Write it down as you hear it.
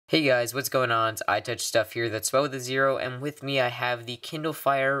Hey guys, what's going on? It's iTouch Stuff here, that's spelled with a 0, and with me I have the Kindle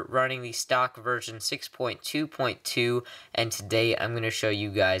Fire running the stock version 6.2.2, and today I'm going to show you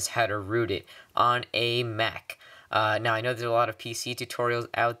guys how to root it on a Mac. Now I know there's a lot of PC tutorials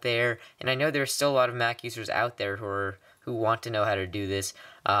out there, and I know there's still a lot of Mac users out there who want to know how to do this.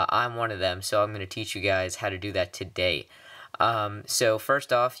 I'm one of them, so I'm going to teach you guys how to do that today. So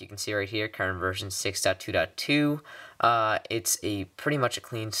first off, you can see right here, current version 6.2.2. It's pretty much a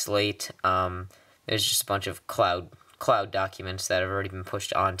clean slate. There's just a bunch of cloud documents that have already been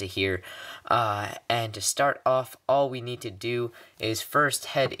pushed onto here. And to start off, all we need to do is first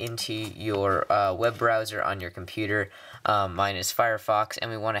head into your web browser on your computer. Mine is Firefox,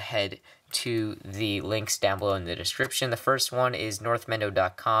 and we want to head to the links down below in the description. The first one is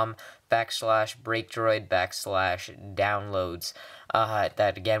northmendo.com/breakdroid/downloads.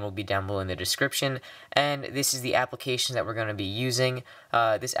 That again will be down below in the description. And this is the application that we're going to be using.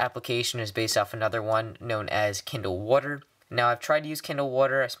 This application is based off another one known as KindleWater. Now I've tried to use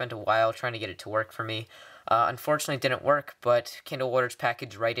KindleWater. I spent a while trying to get it to work for me. Unfortunately it didn't work, but KindleWater's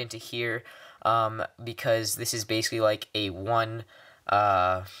packaged right into here because this is basically like a one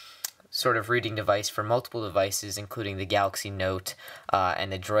sort of reading device for multiple devices, including the Galaxy Note and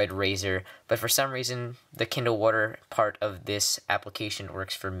the Droid Razr, but for some reason the KindleWater part of this application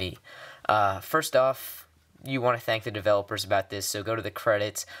works for me. First off, you want to thank the developers about this, so go to the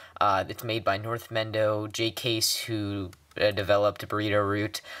credits. It's made by northmendo, jcase, who developed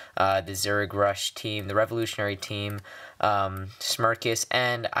BreakDroid, the Zurich Rush team, the Revolutionary team, Smirkis,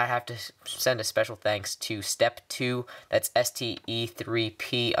 and I have to send a special thanks to Step 2, that's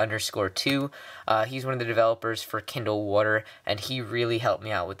STE3P_2. He's one of the developers for KindleWater, and he really helped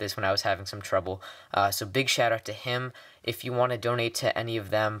me out with this when I was having some trouble. So big shout out to him. If you want to donate to any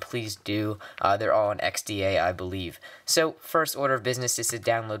of them, please do. They're all on XDA, I believe. So, first order of business is to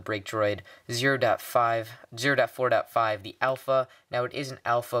download BreakDroid 0.4.5, the alpha. Now, it is an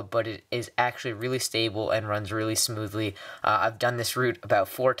alpha, but it is actually really stable and runs really smoothly. I've done this root about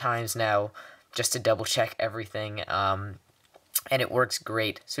 4 times now, just to double check everything. And it works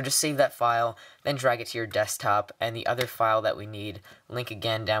great. So just save that file, then drag it to your desktop, and the other file that we need, link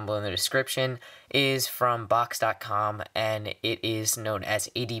again down below in the description, is from box.com, and it is known as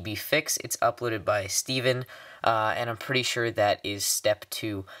ADB-Fix. It's uploaded by Steven, and I'm pretty sure that is step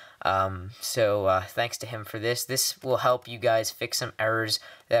 2. So thanks to him for this. This will help you guys fix some errors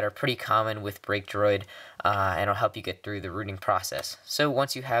that are pretty common with BreakDroid, and it'll help you get through the rooting process. So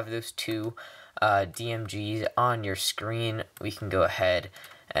once you have those two DMGs on your screen, we can go ahead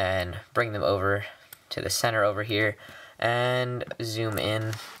and bring them over to the center over here and zoom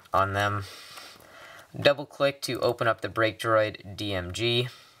in on them. Double click to open up the BreakDroid DMG,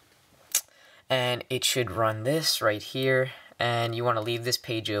 and it should run this right here, and you want to leave this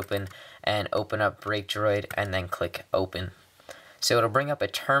page open and open up BreakDroid and then click open. So it'll bring up a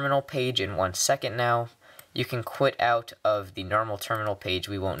terminal page in 1 second now. You can quit out of the normal terminal page,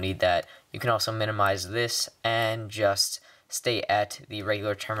 we won't need that. You can also minimize this and just stay at the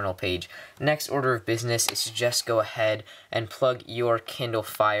regular terminal page. Next order of business is to just go ahead and plug your Kindle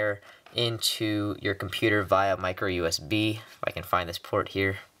Fire into your computer via micro USB. If I can find this port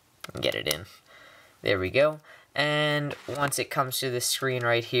here and get it in. There we go. And once it comes to this screen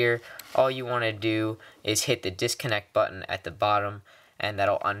right here, all you want to do is hit the disconnect button at the bottom, and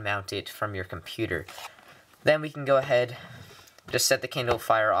that'll unmount it from your computer. Then we can go ahead, just set the Kindle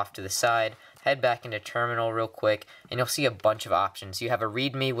Fire off to the side, head back into terminal real quick, and you'll see a bunch of options. You have a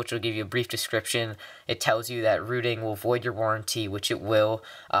README, which will give you a brief description. It tells you that rooting will void your warranty, which it will,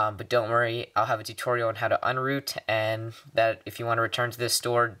 but don't worry, I'll have a tutorial on how to unroot, and that if you want to return to the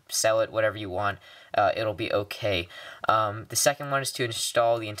store, sell it, whatever you want, it'll be okay. The second one is to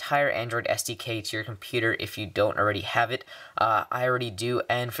install the entire Android SDK to your computer if you don't already have it. I already do,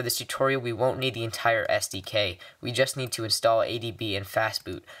 and for this tutorial we won't need the entire SDK. We just need to install ADB and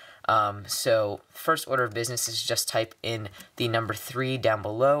Fastboot. So first order of business is just type in the number 3 down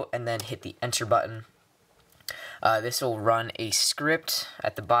below and then hit the enter button. This will run a script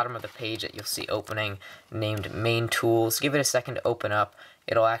at the bottom of the page that you'll see opening named main tools. Give it a second to open up.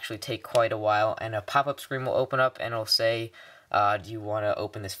 It'll actually take quite a while, and a pop-up screen will open up and it'll say, do you want to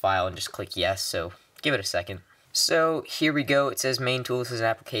open this file, and just click yes. So give it a second. So here we go. It says main tools is an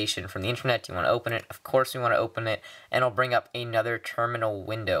application from the internet. Do you want to open it? Of course we want to open it, and it'll bring up another terminal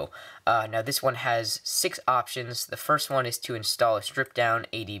window. Now this one has 6 options. The first one is to install a stripped down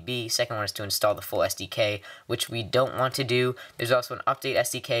ADB. Second one is to install the full SDK, which we don't want to do. There's also an update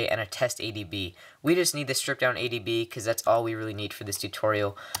SDK and a test ADB. We just need the stripped down ADB because that's all we really need for this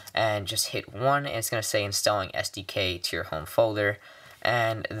tutorial. And just hit 1, and it's going to say installing SDK to your home folder.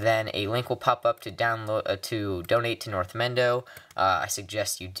 and then a link will pop up to download to donate to Northmendo. I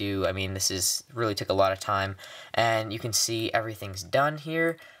suggest you do. I mean, this really took a lot of time, and you can see everything's done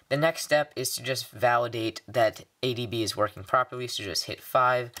here. The next step is to just validate that ADB is working properly, so just hit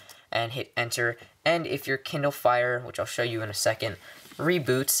 5 and hit enter. And if your Kindle Fire, which I'll show you in a second,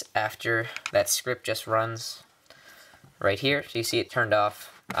 reboots after that script just runs right here, so you see it turned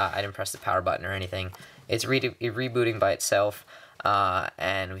off. I didn't press the power button or anything. It's rebooting by itself,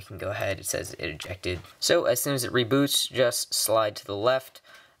 and we can go ahead. It says it ejected. So as soon as it reboots, just slide to the left.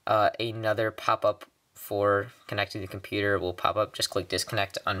 Another pop-up for connecting the computer will pop up. Just click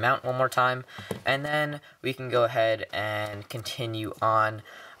disconnect to unmount one more time, and then we can go ahead and continue on.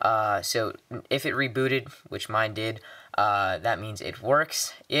 So if it rebooted, which mine did, that means it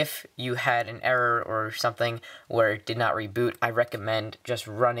works. If you had an error or something where it did not reboot, I recommend just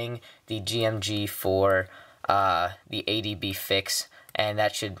running the GMG for the ADB fix, and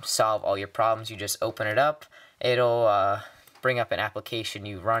that should solve all your problems. You just open it up, it'll bring up an application,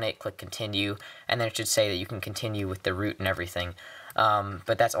 you run it, click continue, and then it should say that you can continue with the root and everything.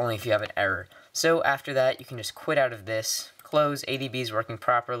 But that's only if you have an error. So after that, you can just quit out of this, close. ADB is working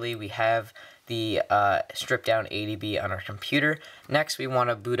properly. We have the stripped down ADB on our computer. Next, we want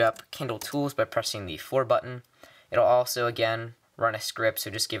to boot up Kindle Tools by pressing the 4 button. It'll also, again, run a script,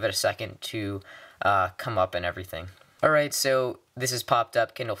 so just give it a second to come up and everything. Alright, so this has popped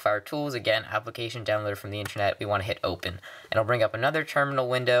up, Kindle Fire Tools, again, application downloaded from the internet. We want to hit open. And it'll bring up another terminal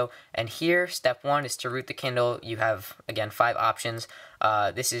window, and here, step 1 is to root the Kindle. You have, again, 5 options.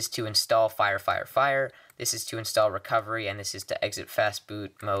 This is to install Fire. This is to install recovery, and this is to exit fast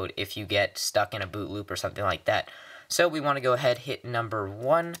boot mode if you get stuck in a boot loop or something like that. So we want to go ahead, hit number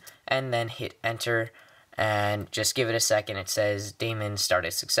 1, and then hit enter, and just give it a second. It says daemon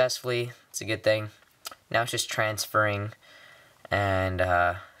started successfully. It's a good thing. Now it's just transferring, and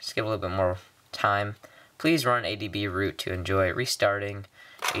just give a little bit more time. Please run ADB root to enjoy restarting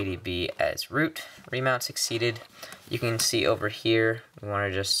ADB as root. Remount succeeded. You can see over here, we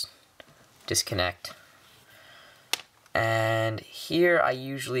want to just disconnect. And here I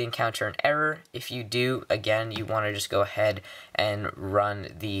usually encounter an error. If you do, again, you want to just go ahead and run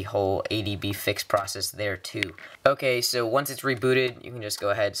the whole ADB fix process there too. Okay, so once it's rebooted, you can just go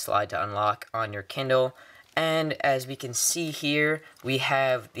ahead, slide to unlock on your Kindle. And as we can see here, we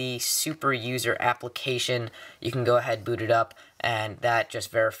have the super user application. You can go ahead, boot it up, and that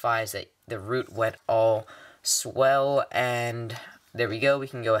just verifies that the root went all swell. And there we go. We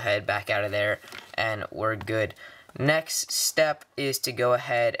can go ahead, back out of there, and we're good. Next step is to go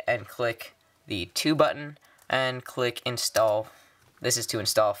ahead and click the 2 button and click install. This is to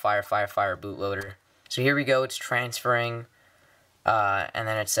install Fire bootloader. So here we go, it's transferring, and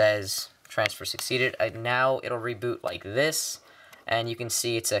then it says transfer succeeded. Now it'll reboot like this, and you can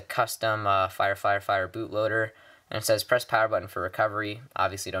see it's a custom Fire bootloader, and it says press power button for recovery.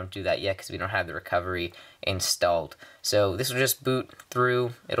 Obviously don't do that yet because we don't have the recovery installed. So this will just boot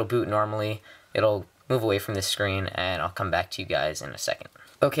through, it'll boot normally, it'll move away from the screen, and I'll come back to you guys in a second.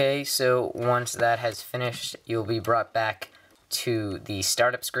 Okay, so once that has finished, you'll be brought back to the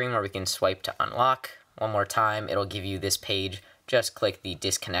startup screen where we can swipe to unlock. One more time, it'll give you this page. Just click the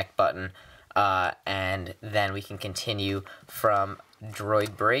disconnect button, and then we can continue from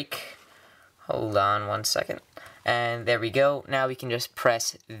Droid Break. Hold on one second. And there we go. Now we can just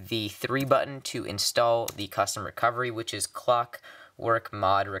press the 3 button to install the custom recovery, which is Clockwork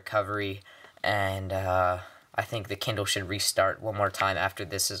Mod Recovery. And I think the Kindle should restart one more time after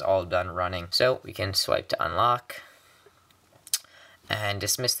this is all done running. So we can swipe to unlock and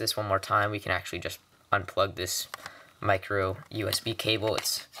dismiss this one more time. We can actually just unplug this micro USB cable.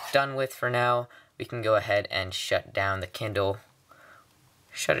 It's done with for now. We can go ahead and shut down the Kindle.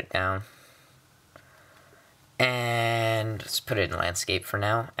 Shut it down. And let's put it in landscape for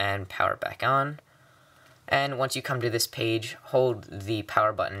now and power back on. And once you come to this page, hold the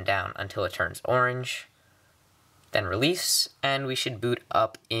power button down until it turns orange. Then release, and we should boot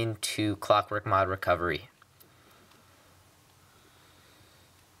up into Clockwork Mod Recovery.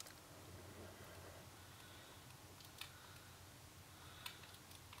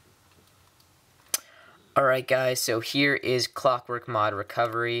 Alright guys, so here is Clockwork Mod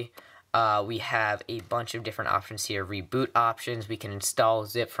Recovery. We have a bunch of different options here. Reboot options, we can install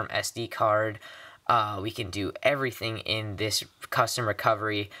zip from SD card. We can do everything in this custom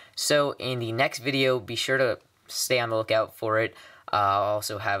recovery. So in the next video, be sure to stay on the lookout for it. I'll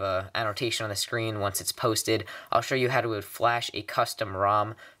also have an annotation on the screen once it's posted. I'll show you how to flash a custom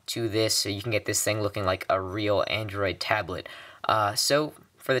ROM to this so you can get this thing looking like a real Android tablet. So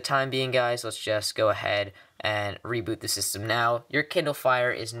for the time being, guys, let's just go ahead and reboot the system now. Your Kindle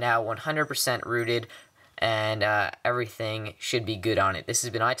Fire is now 100% rooted, and everything should be good on it. This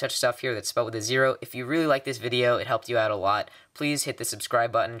has been iTouchStuff here, that's spelled with a 0. If you really like this video, it helped you out a lot, please hit the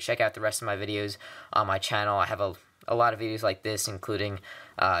subscribe button. Check out the rest of my videos on my channel. I have a lot of videos like this, including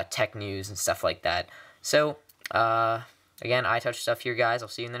tech news and stuff like that. So, again, iTouchStuff here, guys. I'll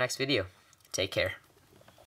see you in the next video. Take care.